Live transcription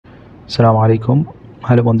আসসালামু আলাইকুম।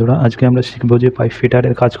 হ্যালো বন্ধুরা, আজকে আমরা শিখব যে পাইপ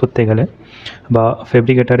ফিটারের কাজ করতে গেলে বা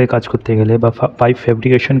ফেব্রিকেটারের কাজ করতে গেলে বা পাইপ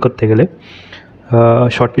ফেব্রিকেশন করতে গেলে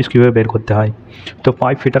শর্ট পিস কীভাবে বের করতে হয়। তো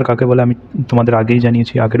পাইপ ফিটার কাকে বলে আমি তোমাদের আগেই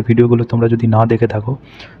জানিয়েছি। আগের ভিডিওগুলো তোমরা যদি না দেখে থাকো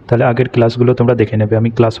তাহলে আগের ক্লাসগুলো তোমরা দেখে নেবে। আমি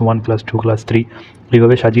ক্লাস 1, ক্লাস 2, ক্লাস 3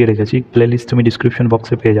 এইভাবে সাজিয়ে রেখেছি। প্লেলিস্ট তুমি ডিসক্রিপশন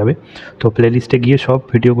বক্সে পেয়ে যাবে। তো প্লেলিস্টে গিয়ে সব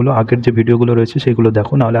ভিডিওগুলো, আগের যে ভিডিওগুলো রয়েছে সেগুলো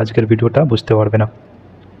দেখো, নাহলে আজকের ভিডিওটা বুঝতে পারবে না।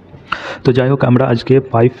 তো যাই হোক, আমরা আজকে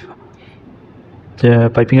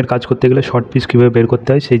পাইপিংয়ের কাজ করতে গেলে শর্ট পিস কীভাবে বের করতে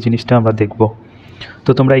হয় সেই জিনিসটা আমরা দেখব।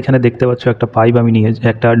 তো তোমরা এখানে দেখতে পাচ্ছ একটা পাইপ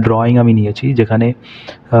একটা ড্রয়িং আমি নিয়েছি, যেখানে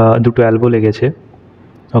দুটো এলবো লেগেছে।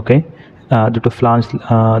 ওকে, দুটো ফ্লাঞ্জ,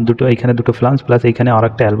 এইখানে দুটো ফ্লাঞ্জ প্লাস এইখানে আর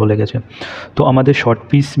একটা এলবো লেগেছে। তো আমাদের শর্ট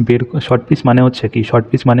পিস মানে হচ্ছে কি, শর্ট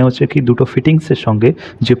পিস মানে হচ্ছে কি দুটো ফিটিংসের সঙ্গে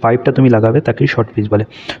যে পাইপটা তুমি লাগাবে তাকেই শর্ট পিস বলে।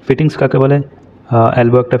 ফিটিংস কাকে বলে?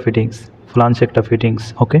 এলবো একটা ফিটিংস, ফ্লাঞ্জ একটা ফিটিংস।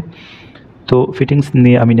 ওকে, তো ফিটিংস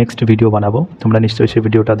নিয়ে আমি নেক্সট ভিডিও বানাবো, তোমরা নিশ্চয়ই সেই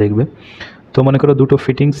ভিডিওটা দেখবে। তো মনে করো দুটো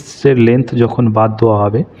ফিটিংসের লেন্থ যখন বাদ দেওয়া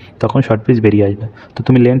হবে তখন শর্ট পিস বেরিয়ে আসবে। তো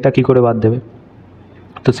তুমি লেন্থটা কী করে বাদ দেবে?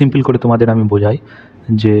 তো সিম্পল করে তোমাদের আমি বোঝাই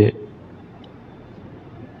যে,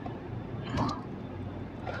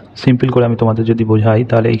 আমি তোমাদের যদি বোঝাই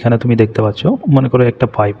তাহলে এইখানে তুমি দেখতে পাচ্ছ, মনে করো একটা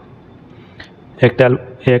পাইপ,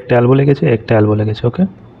 একটা এলবো লেগেছে, একটা এলবো লেগেছে। ওকে,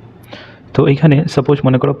 তো এইখানে সাপোজ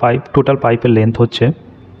মনে করো টোটাল পাইপের লেন্থ হচ্ছে,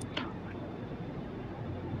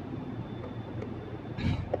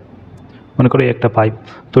 মনে করো একটা পাইপ,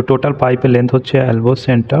 তো টোটাল পাইপের লেন্থ হচ্ছে elbow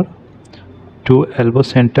centre two elbow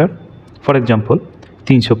centre, for example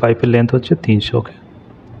 300, পাইপের লেন্থ হচ্ছে 300। ওকে,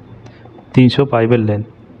 300 পাইপের লেন্থ।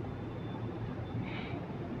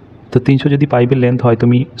 তো 300 যদি পাইপের লেন্থ হয়,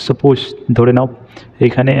 তুমি সাপোজ ধরে নাও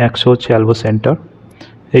এখানে 100 হচ্ছে এলবো সেন্টার,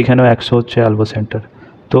 এইখানেও 100 হচ্ছে এলবো সেন্টার।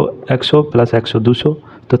 তো 100 প্লাস 100 200,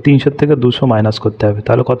 তো 300 থেকে 200 মাইনাস করতে হবে,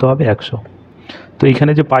 তাহলে কত হবে? 100। তো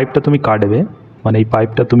এইখানে যে পাইপটা তুমি কাটবে, মানে এই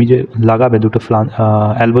পাইপটা তুমি যে লাগাবে দুটো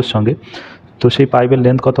এলবোর সঙ্গে, তো সেই পাইপের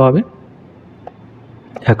লেন্থ কত হবে?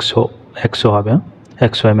 100 হবে,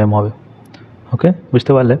 100 mm হবে। ওকে,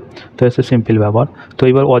 বুঝতে পারলে? তো এসে সিম্পল ব্যাপার। তো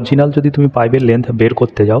এবার অরিজিনাল যদি তুমি পাইপের লেন্থ বের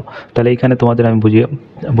করতে যাও, তাহলে এইখানে তোমাদের আমি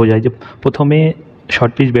বোঝাই যে প্রথমে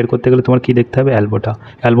শর্ট পিস বের করতে গেলে তোমার কী দেখতে হবে?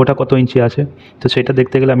 অ্যালবোটা কত ইঞ্চি আছে, তো সেটা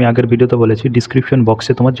দেখতে গেলে আমি আগের ভিডিওতে বলেছি ডিসক্রিপশন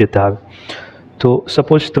বক্সে তোমার যেতে হবে। তো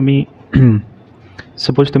সাপোজ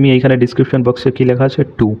তুমি এইখানে ডিসক্রিপশন বক্সে কী লেখা আছে?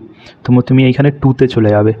 2। তুমি এইখানে 2তে চলে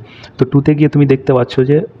যাবে। তো 2তে গিয়ে তুমি দেখতে পাচ্ছ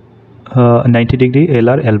যে 90 ডিগ্রি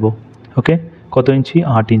LR এলবো। ওকে, কত ইঞ্চি?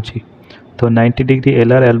 8 ইঞ্চি। তো 90 ডিগ্রি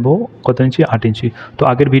LR এলবো কত ইঞ্চি? 8 ইঞ্চি। তো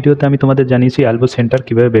আগের ভিডিওতে আমি তোমাদের জানিয়েছি এলবো সেন্টার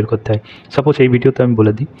কীভাবে বের করতে হয়। সাপোজ এই ভিডিওতে আমি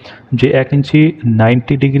বলে দিই যে 1 ইঞ্চি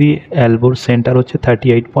 90 ডিগ্রি এলবোর সেন্টার হচ্ছে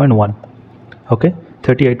 38.1। ওকে,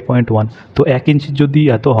 38.1। তো 1 ইঞ্চি যদি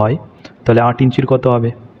এত হয় তাহলে 8 ইঞ্চির কত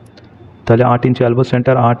হবে? তাহলে 8 ইঞ্চি এলবো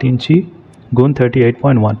সেন্টার, 8 ইঞ্চি গুণ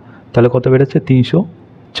 38.1, তাহলে কত বেরোচ্ছে?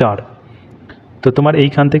 304। তো তোমার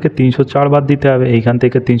এইখান থেকে 304 বাদ দিতে হবে, এইখান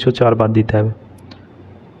থেকে 304 বাদ দিতে হবে।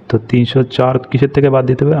 তো 304 কিসের থেকে বাদ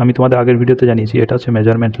দিতে হবে? আমি তোমাদের আগের ভিডিওতে জানিয়েছি, এটা হচ্ছে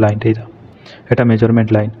মেজারমেন্ট লাইন। এটা মেজারমেন্ট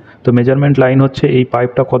লাইন। তো মেজারমেন্ট লাইন হচ্ছে এই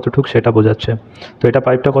পাইপটা কতটুক সেটা বোঝাচ্ছে। তো এটা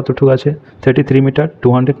পাইপটা কতটুক আছে? 33 মিটার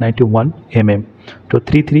 291 mm। তো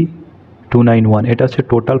 33291, এটা হচ্ছে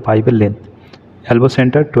টোটাল পাইপের length, elbow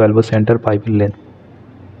centre two elbow centre পাইপের লেন্থ।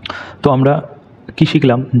 তো আমরা কি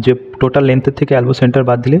শিখলাম? যে টোটাল লেন্থের থেকে এলবো সেন্টার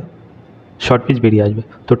বাদ দিলে শর্ট পিস বেরিয়ে আসবে।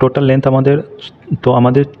 তো টোটাল লেন্থ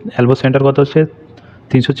আমাদের এলবো সেন্টার কত হচ্ছে?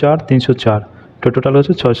 304, তো টোটাল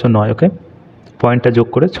হচ্ছে 609। ওকে, পয়েন্টটা যোগ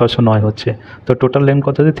করে 609 হচ্ছে। তো টোটাল লেন্থ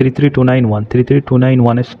কত হচ্ছে? 33291।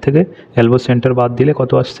 33291 থেকে এলবো সেন্টার বাদ দিলে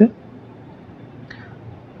কত আসছে?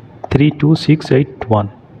 32681,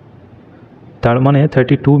 তার মানে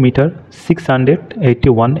 32 মিটার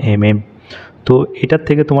 681 mm। তো এটার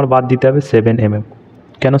থেকে তোমার বাদ দিতে হবে 7 mm।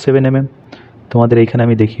 কেন 7 mm? তোমাদের এইখানে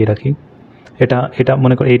আমি দেখিয়ে রাখি। এটা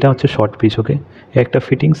মনে করো এটা হচ্ছে শর্ট পিস। ওকে, একটা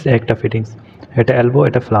ফিটিংস, এটা এলবো,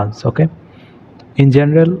 এটা ফ্লাঞ্জ। ওকে, ইন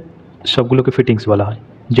জেনারেল সবগুলোকে ফিটিংস বলা হয়,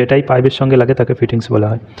 যেটাই পাইপের সঙ্গে লাগে তাকে ফিটিংস বলা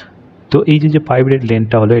হয়। তো এই যে পাইপের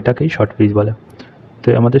লেন্থটা হলো, এটাকেই শর্ট পিস বলে। তো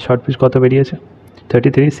আমাদের শর্ট পিস কত বেরিয়েছে?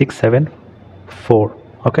 33674।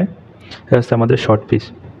 ওকে, এটা হচ্ছে আমাদের শর্ট পিস।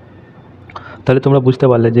 তাহলে তোমরা বুঝতে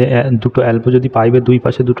পারলে যে দুটো এলবো যদি পাইপের দুই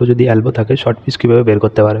পাশে দুটো যদি এলবো থাকে, শর্ট পিস কীভাবে বের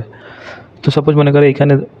করতে পারবে। তো সাপোজ মনে করো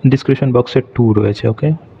এখানে ডিসক্রিপশন বক্সে 2 রয়েছে। ওকে,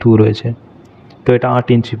 2 রয়েছে। তো এটা 8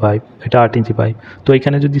 ইঞ্চি পাইপ, এটা 8 ইঞ্চি পাইপ। তো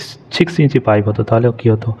এখানে যদি 6 ইঞ্চি পাইপ হতো তাহলে কী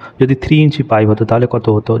হতো? যদি 3 ইঞ্চি পাইপ হতো তাহলে কত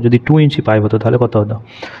হতো? যদি 2 ইঞ্চি পাইপ হতো তাহলে কত হতো?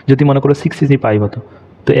 যদি মনে করো 6 ইঞ্চি পাইপ হতো,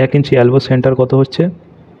 তো 1 ইঞ্চি এলবো সেন্টার কত হচ্ছে?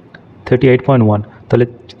 38.1। তাহলে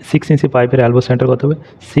 6 ইঞ্চি পাইপের এলবো সেন্টার কত হবে?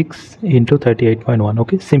 6 × 38.1।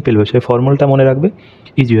 ওকে, সিম্পল বিষয়, ফর্মুলাটা মনে রাখবে,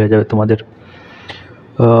 ইজি হয়ে যাবে তোমাদের।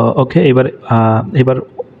 ওকে, এবার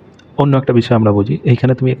অন্য একটা বিষয় আমরা বুঝি।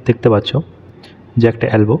 এইখানে তুমি দেখতে পাচ্ছ যে একটা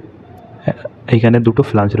এলবো, এইখানে দুটো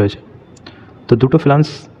ফ্লাঞ্জ রয়েছে। তো দুটো ফ্লাঞ্জ,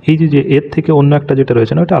 এই যে এর থেকে অন্য একটা যেটা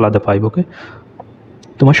রয়েছে না, ওটা আলাদা পাইপ। ওকে,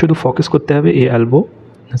 তোমার শুধু ফোকাস করতে হবে এই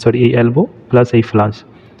এলবো প্লাস এই ফ্লাঞ্জ।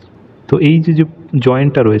 তো এই যে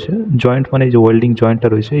জয়েন্টটা রয়েছে, জয়েন্ট মানে এই যে ওয়েল্ডিং জয়েন্টটা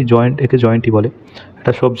রয়েছে, এই জয়েন্ট, একে জয়েন্টই বলে,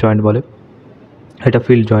 এটা সব জয়েন্ট বলে, এটা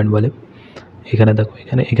ফিল্ড জয়েন্ট বলে। এখানে দেখো,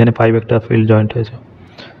 এখানে পাইপ একটা ফিল্ড জয়েন্ট হয়েছে।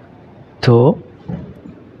 তো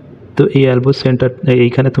তো এই এলবো সেন্টার,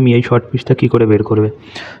 এইখানে তুমি এই শর্ট পিচটা কী করে বের করবে?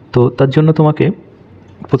 তো তার জন্য তোমাকে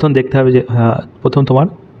প্রথম দেখতে হবে যে প্রথম তোমার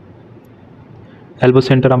এলবো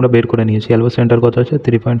সেন্টার আমরা বের করে নিয়েছি। এলবো সেন্টার কত আছে?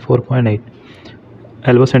 3.4.8।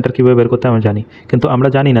 এলবো সেন্টার কীভাবে বের করতে আমরা জানি, কিন্তু আমরা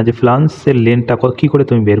জানি না যে ফ্লাঞ্জের লেনটা কী করে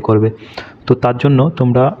তুমি বের করবে। তো তার জন্য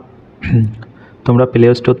তোমরা প্লে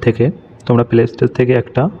স্টোর থেকে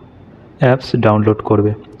একটা অ্যাপস ডাউনলোড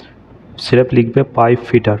করবে। সিরেপ লিখবে পাইপ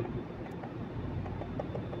ফিটার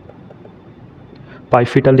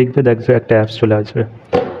লিখবে, দেখবে একটা অ্যাপস চলে আসবে।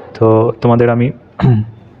 তো তোমাদের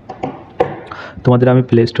আমি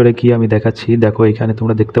প্লে স্টোরে গিয়ে আমি দেখাচ্ছি। দেখো, এখানে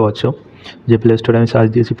তোমরা দেখতে পাচ্ছ যে প্লে স্টোরে আমি সার্চ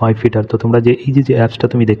দিয়েছি পাইপ ফিটার। তো তোমরা যে এই যে অ্যাপসটা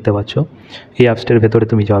তুমি দেখতে পাচ্ছ, এই অ্যাপসটার ভেতরে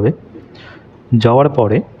তুমি যাবে। যাওয়ার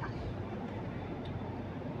পরে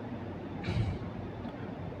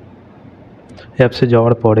অ্যাপসে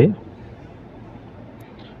যাওয়ার পরে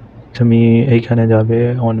তুমি এইখানে যাবে,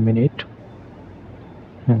 1 মিনিট।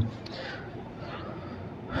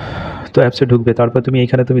 তো অ্যাপসে ঢুকবে, তারপর তুমি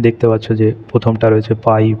এইখানে তুমি দেখতে পাচ্ছ যে প্রথমটা রয়েছে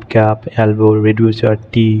পাইপ, ক্যাপ, এলবো, রিডিউসার,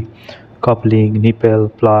 টি, coupling, nipple,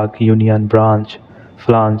 plug, union, branch,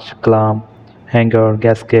 flange, ক্লাম, hanger,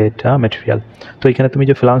 gasket, material. তো এখানে তুমি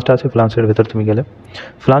যে ফ্লাঞ্জটা আছে, ফ্লাঞ্জের ভেতর তুমি গেলে,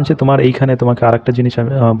 ফ্লাঞ্জে তোমার এইখানে তোমাকে আরেকটা জিনিস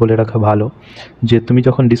আমি বলে রাখা ভালো, যে তুমি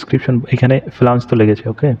যখন ডিসক্রিপশন, এখানে ফ্লাঞ্জ তো লেগেছে,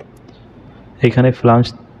 ওকে, এখানে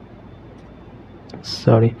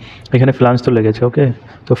ফ্লাঞ্জ তো লেগেছে, ওকে।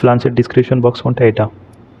 তো ফ্লাঞ্জের ডিসক্রিপশন বক্স কোনটা? এটা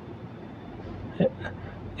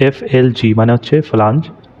FLG মানে হচ্ছে ফ্লাঞ্জ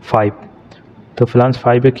 5। তো ফ্লাঞ্জ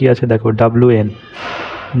 5-এ কী আছে দেখো,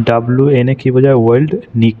 WN-এ কী বোঝায়? ওয়েল্ড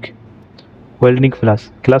নিক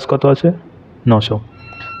ক্লাস কত আছে? 900।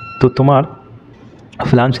 তো তোমার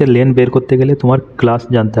ফ্লাঞ্জের লেন বের করতে গেলে তোমার ক্লাস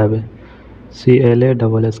জানতে হবে,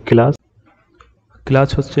 CLASS ক্লাস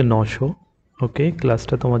হচ্ছে 900। ওকে,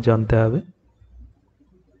 ক্লাসটা তোমার জানতে হবে।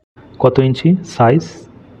 কত ইঞ্চি সাইজ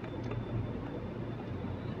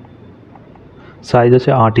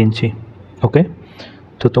আছে 8 ইঞ্চি। ওকে,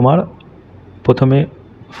 তো তোমার প্রথমে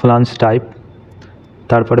ফ্লাঞ্জ টাইপ,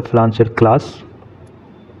 তারপরে ফ্লাঞ্জের class,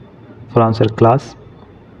 flange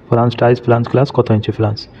type, flange class, কত ইঞ্চি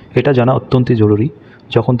ফ্লাঞ্জ, এটা জানা অত্যন্তই জরুরি।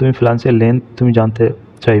 যখন তুমি ফ্লাঞ্জের লেন্থ তুমি জানতে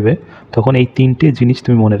চাইবে, তখন এই 3টে জিনিস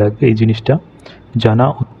তুমি মনে রাখবে, এই জিনিসটা জানা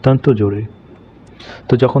অত্যন্ত জরুরি।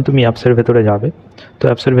 তো যখন তুমি অ্যাপসের ভেতরে যাবে, তো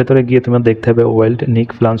অ্যাপসের ভেতরে গিয়ে তোমার দেখতে হবে ওয়েল্ড নিক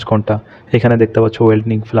ফ্লাঞ্জ কোনটা। এখানে দেখতে পাচ্ছ ওয়েল্ড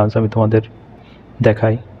নিক ফ্লাঞ্জ, আমি তোমাদের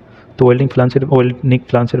দেখাই। তো ওয়েল্ড নিক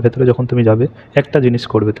ফ্লাঞ্জের ভেতরে যখন তুমি যাবে, একটা জিনিস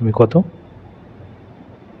করবে তুমি, কত,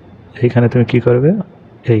 এইখানে তুমি কি করবে,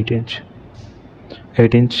 8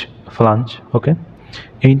 ইঞ্চ ফ্লাঞ্জ। ওকে,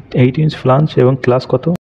 8 ইঞ্চ ফ্লাঞ্জ এবং ক্লাস কত।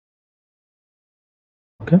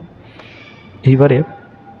 ওকে, এইবারে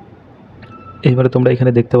তোমরা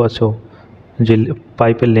এখানে দেখতে পাচ্ছ যে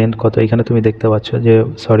পাইপের লেন্থ কত। এখানে তুমি দেখতে পাচ্ছ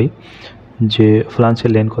যে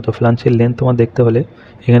ফ্লাঞ্জের লেন্থ কত। ফ্লাঞ্জের লেন্থ তোমার দেখতে হলে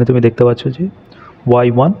এখানে তুমি দেখতে পাচ্ছ যে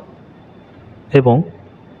Y1, এবং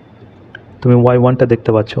তুমি Y1টা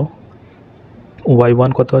দেখতে পাচ্ছ,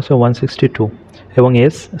 Y1 কত আছে? 162, এবং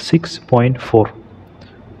S 6.4।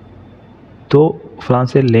 তো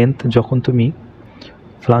ফ্লাঞ্জের লেন্থ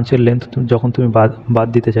যখন তুমি বাদ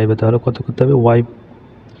দিতে চাইবে, তাহলে কত করতে হবে?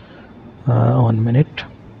 1 মিনিট।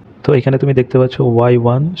 তো এখানে তুমি দেখতে পাচ্ছ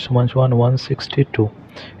Y1 = 162,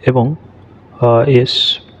 এবং S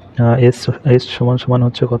সমান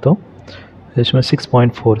হচ্ছে কত? S সমান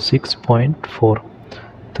 6.4।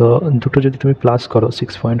 তো দুটো যদি তুমি প্লাস করো,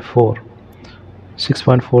 6.4,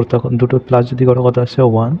 তখন দুটো প্লাস যদি করো, কত আসছে?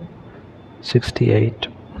 168।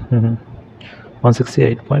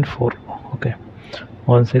 168.4। ওকে,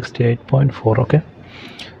 168.4। ওকে,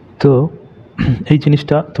 তো এই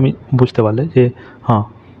জিনিসটা তুমি বুঝতে পারলে যে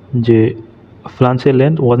যে ফ্লাঞ্জের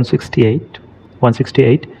লেন্থ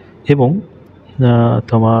 168, এবং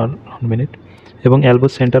তোমার 1 মিনিট, এবং এলবো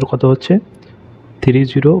সেন্টার কত হচ্ছে?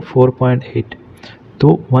 304.8। তো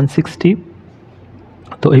 160।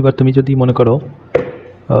 তো এইবার তুমি যদি মনে করো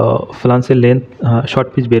ফ্লাঞ্জের লেন্থ শর্ট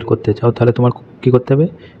পিচ বের করতে চাও, তাহলে তোমার কী করতে হবে?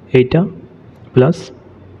 এইটা প্লাস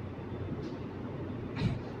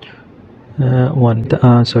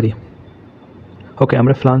ওকে,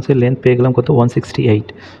 আমরা ফ্লাঞ্জের লেন্থ পেয়ে গেলাম কত? 168,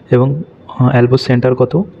 এবং এলবো সেন্টার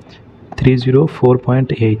কত?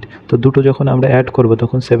 304.8, তো দুটো যখন আমরা অ্যাড করবো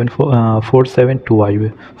তখন 472 আসবে,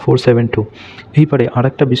 472। এইবারে আর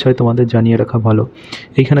একটা বিষয় তোমাদের জানিয়ে রাখা ভালো,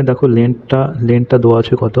 এইখানে দেখো লেন্থটা দেওয়া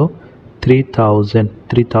আছে কত,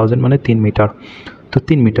 3000 মানে 3 মিটার। তো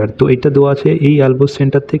 3 মিটার, তো এটা দেওয়া আছে এই এলবো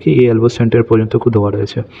সেন্টার থেকে এই এলবো সেন্টার পর্যন্ত দেওয়া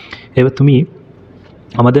রয়েছে। এবার তুমি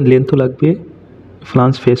আমাদের লেন্থও লাগবে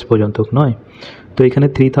ফ্লাঞ্জ ফেস পর্যন্ত নয়, তো এখানে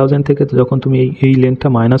 3000 থেকে যখন তুমি এই লেন্থটা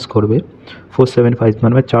মাইনাস করবে 475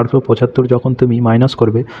 মানে 475 যখন তুমি মাইনাস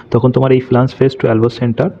করবে তখন তোমার এই flange face to elbow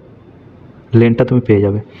centre লেন্থটা তুমি পেয়ে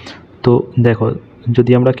যাবে। তো দেখো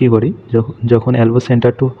যদি আমরা কী করি, যখন elbow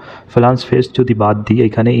centre two flange face যদি বাদ দিই,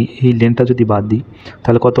 এখানে এই লেন্থটা যদি বাদ দিই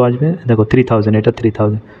তাহলে কত আসবে, দেখো 3000, এটা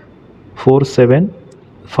 3000,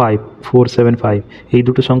 475 এই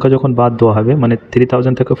দুটো সংখ্যা যখন বাদ দেওয়া হবে, মানে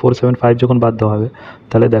 3000 থেকে 475 যখন বাদ দেওয়া হবে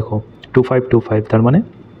তাহলে দেখো 2525, তার মানে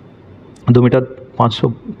 2 মিটার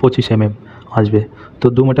 525 আসবে। তো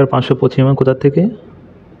 2 মিটার 525 কোথার থেকে,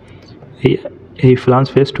 এই flange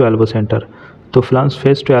face to elbow centre, তো flange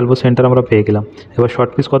face to elbow centre আমরা পেয়ে গেলাম। এবার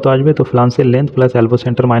শর্ট পিস কত আসবে, তো ফ্লাঞ্জের length plus elbow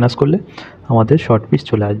centre minus করলে আমাদের শর্ট পিস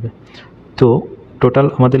চলে আসবে। তো টোটাল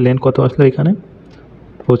আমাদের লেন্থ কত আসলো এখানে,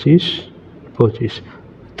 25।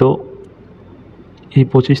 তো এই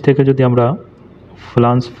 25 থেকে যদি আমরা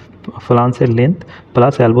ফ্লাঞ্জের length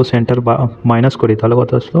plus elbow centre minus করি তাহলে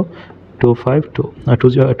কত আসলো,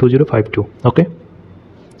 2052। ওকে,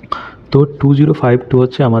 তো 2052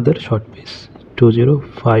 হচ্ছে আমাদের শর্ট পিস,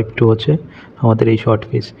 2052 হচ্ছে আমাদের এই শর্ট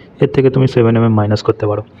পিস। এর থেকে তুমি 7 mm মাইনাস করতে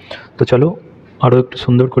পারো। তো চলো আরও একটু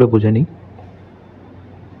সুন্দর করে বুঝে নিই।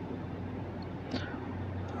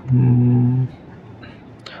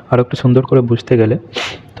 আরও একটু সুন্দর করে বুঝতে গেলে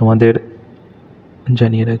তোমাদের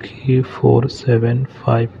জানিয়ে রাখি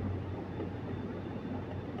 475,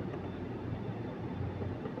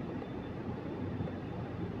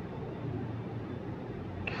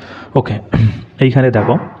 ওকে। এইখানে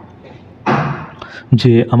দেখো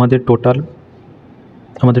যে আমাদের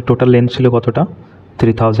টোটাল লেন্থ ছিল কতটা,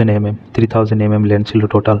 3000 mm লেন্থ ছিল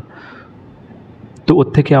টোটাল। তো ওর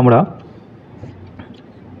থেকে আমরা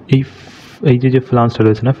এই যে ফ্লাঞ্জটা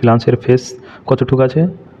রয়েছে না, ফ্লাঞ্জের ফেস কতটুকু আছে,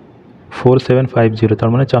 4750, তার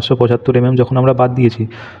মানে 475 mm যখন আমরা বাদ দিয়েছি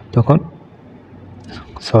তখন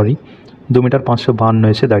 2 মিটার 552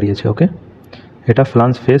 এসে দাঁড়িয়েছে। ওকে, এটা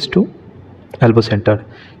flange face to elbow centre.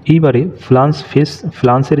 এইবারে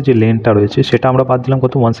ফ্লাঞ্জের যে লেন্থটা রয়েছে সেটা আমরা বাদ দিলাম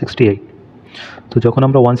কত, 168। তো যখন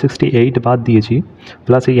আমরা 168 বাদ দিয়েছি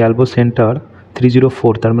প্লাস এই এলবো সেন্টার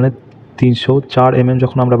 304, তার মানে 304 mm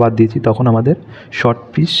যখন আমরা বাদ দিয়েছি তখন আমাদের শর্ট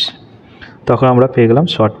পিস, তখন আমরা পেয়ে গেলাম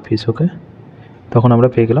শর্ট পিস। ওকে, তখন আমরা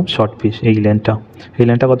পেয়ে গেলাম শর্ট পিস। এই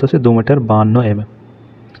লেন্থটা কত আছে, 2 মিটার 52 mm।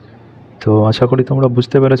 তো আশা করি তোমরা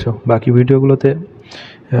বুঝতে পেরেছো। বাকি ভিডিওগুলোতে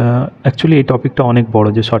অ্যাকচুয়ালি এই টপিকটা অনেক বড়,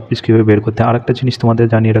 যে শর্ট পিস কীভাবে বের করতে। আর একটা জিনিস তোমাদের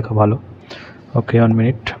জানিয়ে রাখা ভালো, ওকে 1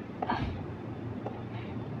 মিনিট,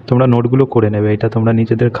 তোমরা নোটগুলো করে নেবে, এটা তোমরা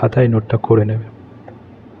নিজেদের খাতায় নোটটা করে নেবে।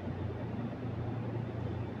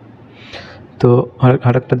 তো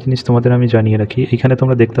আর একটা জিনিস তোমাদের আমি জানিয়ে রাখি, এখানে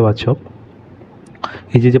তোমরা দেখতে পাচ্ছ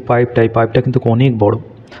এই যে এই পাইপটা কিন্তু অনেক বড়,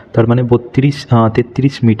 তার মানে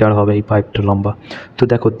 33 মিটার হবে এই পাইপটা লম্বা। তো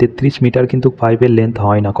দেখো 33 মিটার কিন্তু পাইপের লেন্থ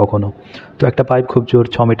হয় না কখনো। তো একটা পাইপ খুব জোর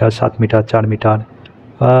 6 মিটার, 7 মিটার, 4 মিটার,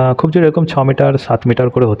 খুব জোর এরকম 6 মিটার 7 মিটার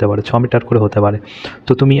করে হতে পারে, 6 মিটার করে হতে পারে।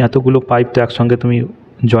 তো তুমি এতগুলো পাইপ তো একসঙ্গে তুমি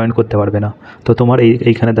জয়েন্ট করতে পারবে না। তো তোমার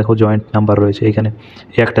এইখানে দেখো জয়েন্ট নাম্বার রয়েছে, এইখানে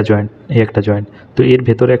এই একটা জয়েন্ট, তো এর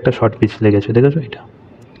ভেতরে একটা শর্ট পিস লেগেছে, দেখেছো এটা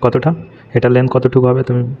কতটা, এটার লেন্থ কতটুকু হবে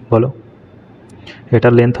তুমি বলো,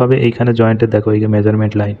 এটার লেন্থ হবে এইখানে জয়েন্টের, দেখো এই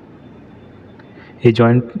মেজারমেন্ট লাইন, এই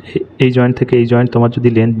জয়েন্ট থেকে এই জয়েন্ট তোমার যদি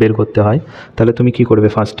লেন্থ বের করতে হয় তাহলে তুমি কি করবে,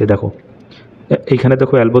 ফার্স্টে দেখো এইখানে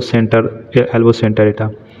দেখো এলবো সেন্টার এটা,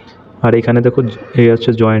 আর এখানে দেখো এই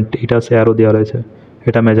হচ্ছে জয়েন্ট, এটা আছে অ্যারো দেওয়া রয়েছে,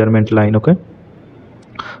 এটা মেজারমেন্ট লাইন। ওকে,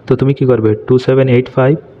 তো তুমি কি করবে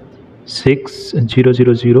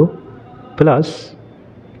 27856,000 প্লাস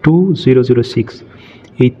 2006,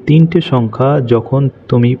 এই তিনটে সংখ্যা যখন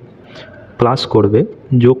তুমি প্লাস করবে,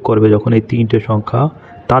 যোগ করবে যখন এই তিনটে সংখ্যা,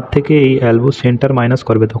 তার থেকে এই এলবো সেন্টার মাইনাস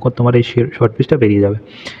করবে, তখন তোমার এই শর্ট পিসটা বেরিয়ে যাবে।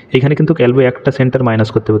 এখানে কিন্তু এলবো একটা সেন্টার মাইনাস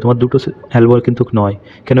করতে হবে, তোমার দুটো এলবো কিন্তু নয়,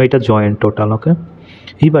 কেন এটা জয়েন্ট টোটাল। ওকে,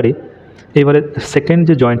 এইবারে সেকেন্ড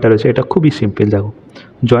যে জয়েন্টটা রয়েছে এটা খুবই সিম্পল, দেখো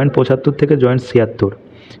জয়েন্ট 75 থেকে জয়েন্ট 76,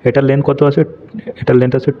 এটার লেন্থ কত আছে, এটার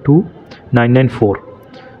লেন্থ আছে 2994।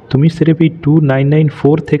 তুমি সিরিফ এই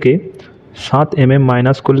 2994 থেকে 7 mm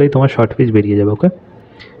মাইনাস করলেই তোমার শর্ট পিস বেরিয়ে যাবে। ওকে,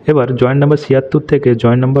 এবার জয়েন্ট নাম্বার 76 থেকে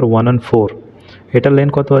জয়েন্ট নাম্বার 1 and 4, এটার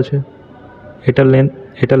লেন্থ কত আছে, এটার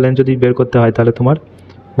লেন্থ যদি বের করতে হয় তাহলে তোমার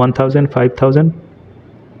 1000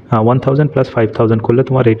 প্লাস 5000 করলে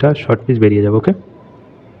তোমার এটা শর্ট পিস বেরিয়ে যাবে। ওকে,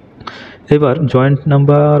 এবার জয়েন্ট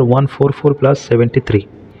নাম্বার 144 প্লাস 73,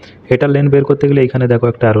 এটার লেন বের করতে গেলে এখানে দেখো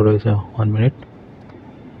একটা অ্যারো রয়েছে, 1 মিনিট।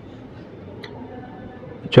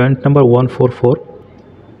 জয়েন্ট নাম্বার 144,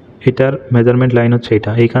 এটার মেজারমেন্ট লাইন হচ্ছে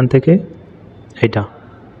এটা, এইখান থেকে এটা,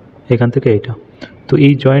 এখান থেকে এইটা। তো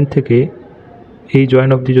এই জয়েন্ট থেকে এই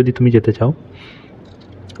জয়েন্ট অবধি যদি তুমি যেতে চাও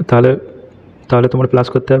তাহলে তোমার প্লাস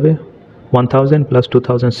করতে হবে 1000 প্লাস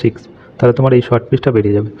 2006, তাহলে তোমার এই শর্ট পিসটা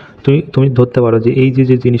বেরিয়ে যাবে। তুমি ধরতে পারো যে এই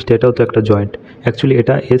যে জিনিসটা এটাও তো একটা জয়েন্ট, অ্যাকচুয়ালি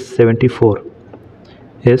এটা S74,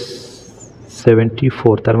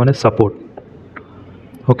 তার মানে সাপোর্ট।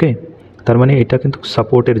 ওকে, তার মানে এটা কিন্তু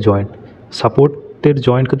সাপোর্টের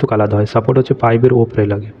জয়েন্ট কিন্তু আলাদা হয়। সাপোর্ট হচ্ছে পাইপের ওপরে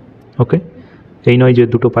লাগে। ওকে, এই নয় যে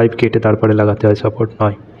দুটো পাইপ কেটে তারপরে লাগাতে হয়, সাপোর্ট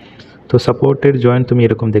নয়। তো সাপোর্টের জয়েন্ট তুমি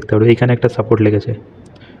এরকম দেখতে পারো, এইখানে একটা সাপোর্ট লেগেছে,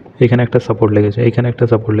 এখানে একটা সাপোর্ট লেগেছে, এখানে একটা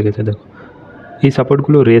সাপোর্ট লেগেছে, দেখো এই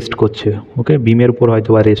সাপোর্টগুলো রেস্ট করছে। ওকে, বিমের উপর হয়তো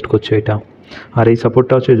বা রেস্ট করছে এটা, আর এই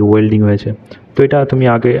সাপোর্টটা হচ্ছে ওয়েল্ডিং হয়েছে। তো এটা তুমি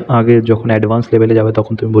আগে যখন অ্যাডভান্স লেভেলে যাবে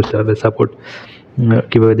তখন তুমি বুঝতে পারবে সাপোর্ট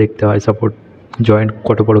কীভাবে দেখতে হয়, সাপোর্ট জয়েন্ট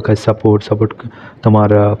কত বড় কাজ, সাপোর্ট তোমার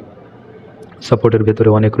সাপোর্টের ভেতরে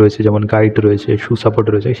অনেক রয়েছে, যেমন গাইড রয়েছে, শু সাপোর্ট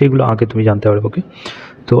রয়েছে, সেইগুলো আগে তুমি জানতে পারবে। ওকে,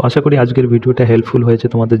 তো আশা করি আজকের ভিডিওটা হেল্পফুল হয়েছে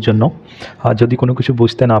তোমাদের জন্য। আর যদি কোনো কিছু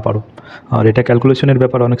বুঝতে না পারো, আর এটা ক্যালকুলেশনের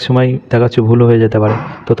ব্যাপার, অনেক সময় দেখা যাচ্ছে ভুল হয়ে যেতে পারে,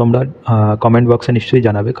 তো তোমরা কমেন্ট বক্সে নিশ্চয়ই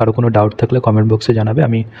জানাবে। কারো কোনো ডাউট থাকলে কমেন্ট বক্সে জানাবে,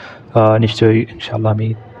 আমি নিশ্চয়ই ইনশাআল্লাহ আমি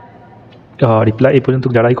রিপ্লাই, এই পর্যন্ত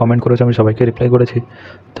যারাই কমেন্ট করেছে আমি সবাইকে রিপ্লাই করেছি।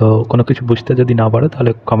 তো কোনো কিছু বুঝতে যদি না পারো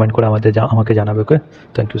তাহলে কমেন্ট করে আমাকে জানাবে। ওকে,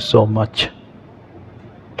 থ্যাংক ইউ সো মাচ।